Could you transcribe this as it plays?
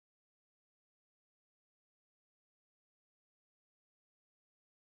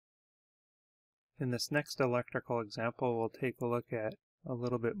In this next electrical example, we'll take a look at a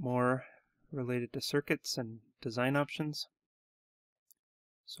little bit more related to circuits and design options.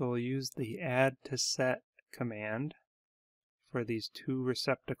 So we'll use the add to set command for these two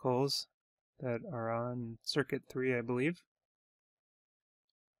receptacles that are on circuit 3, I believe.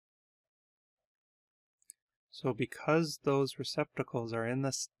 So because those receptacles are in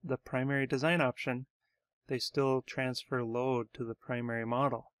the primary design option, they still transfer load to the primary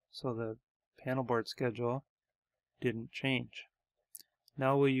model. So the panel board schedule didn't change.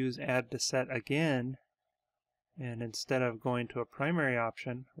 Now we'll use add to set again, and instead of going to a primary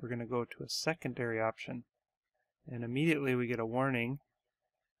option, we're going to go to a secondary option. And immediately we get a warning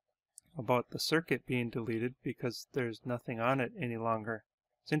about the circuit being deleted because there's nothing on it any longer.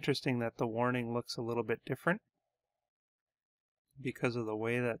 It's interesting that the warning looks a little bit different because of the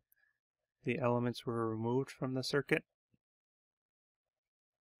way that the elements were removed from the circuit.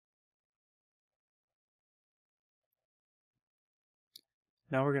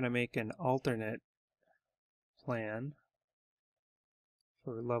 Now we're going to make an alternate plan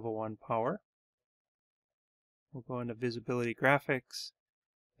for level 1 power. We'll go into visibility graphics,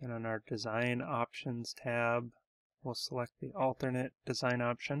 and on our design options tab, we'll select the alternate design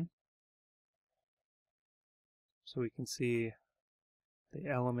option. So we can see the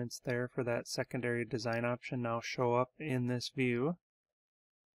elements there for that secondary design option now show up in this view.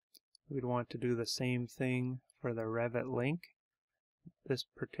 We'd want to do the same thing for the Revit link. This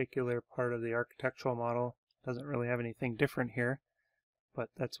particular part of the architectural model doesn't really have anything different here, but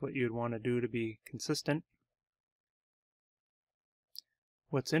that's what you'd want to do to be consistent.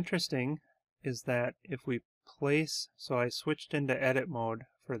 What's interesting is that if we place, so I switched into edit mode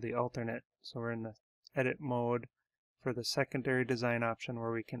for the alternate, so we're in the edit mode for the secondary design option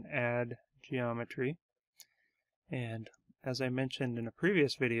where we can add geometry. And as I mentioned in a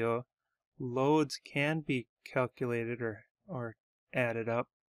previous video, loads can be calculated or added up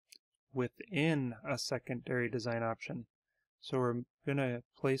within a secondary design option. So we're going to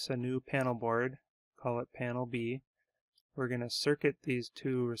place a new panel board, call it panel B. We're going to circuit these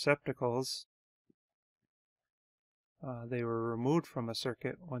two receptacles. They were removed from a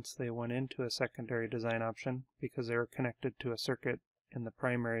circuit once they went into a secondary design option because they were connected to a circuit in the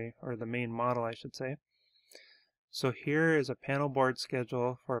primary, or the main model I should say. So here is a panel board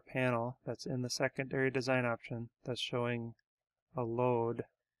schedule for a panel that's in the secondary design option that's showing a load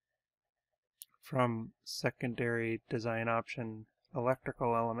from secondary design option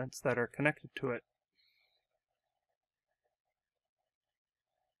electrical elements that are connected to it.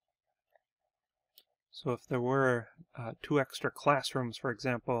 So if there were 2 extra classrooms, for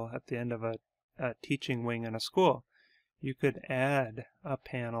example, at the end of a teaching wing in a school, you could add a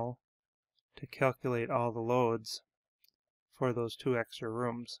panel to calculate all the loads for those 2 extra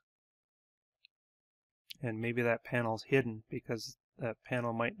rooms. And maybe that panel's hidden because that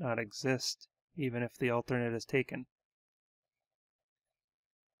panel might not exist even if the alternate is taken.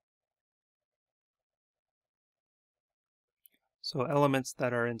 So elements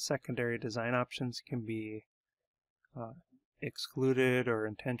that are in secondary design options can be excluded or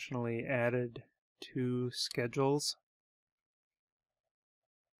intentionally added to schedules.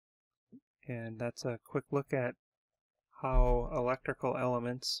 And that's a quick look at how electrical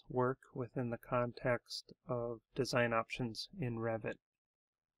elements work within the context of design options in Revit.